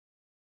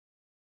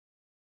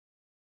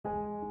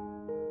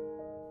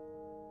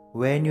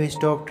When you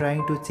stop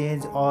trying to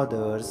change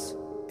others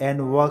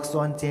and works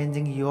on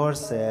changing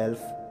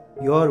yourself,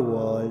 your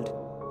world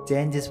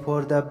changes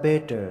for the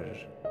better.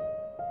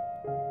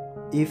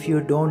 If you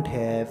don't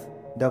have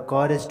the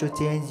courage to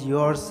change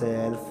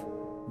yourself,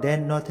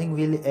 then nothing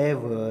will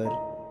ever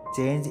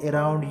change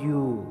around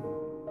you.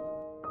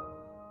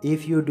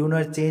 If you do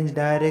not change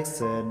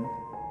direction,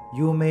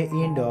 you may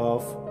end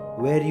up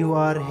where you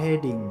are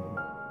heading.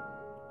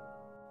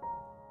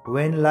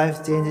 When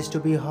life changes to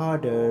be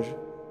harder,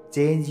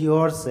 change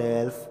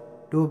yourself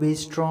to be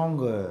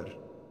stronger.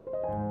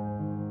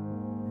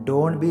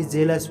 Don't be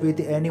jealous with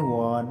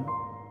anyone.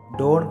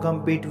 Don't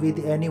compete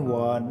with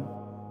anyone.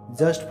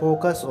 Just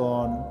focus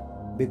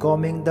on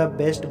becoming the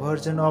best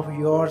version of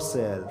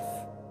yourself.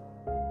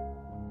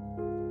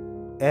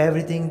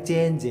 Everything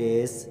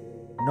changes.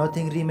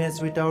 Nothing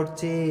remains without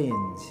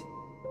change.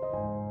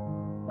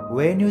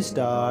 When you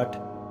start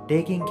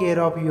taking care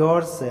of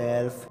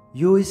yourself,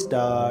 you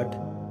start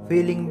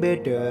feeling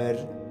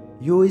better,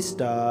 you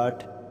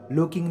start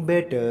looking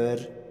better,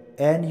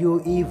 and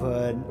you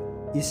even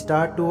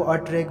start to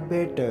attract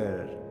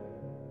better.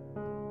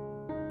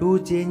 To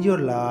change your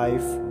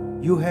life,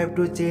 you have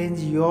to change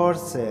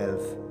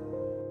yourself.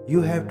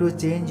 You have to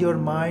change your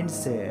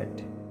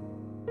mindset.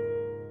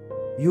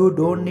 You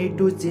don't need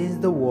to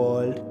change the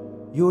world,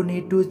 you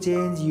need to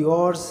change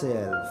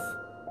yourself.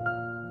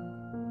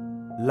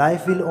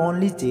 Life will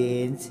only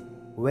change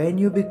when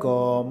you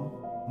become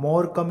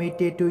more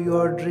committed to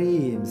your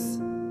dreams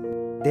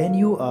than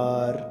you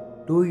are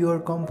to your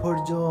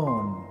comfort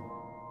zone.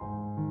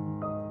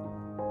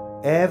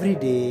 Every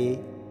day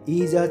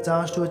is a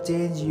chance to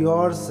change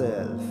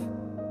yourself.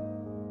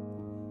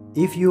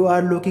 If you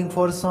are looking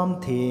for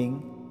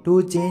something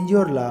to change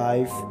your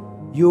life,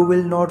 you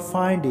will not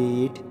find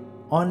it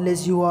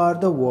unless you are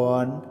the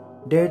one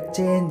that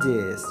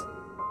changes.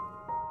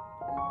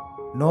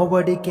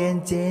 Nobody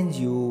can change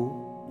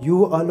you.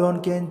 You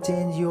alone can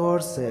change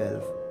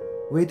yourself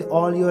with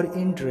all your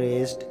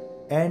interest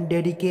and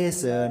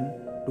dedication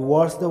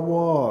towards the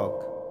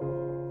work.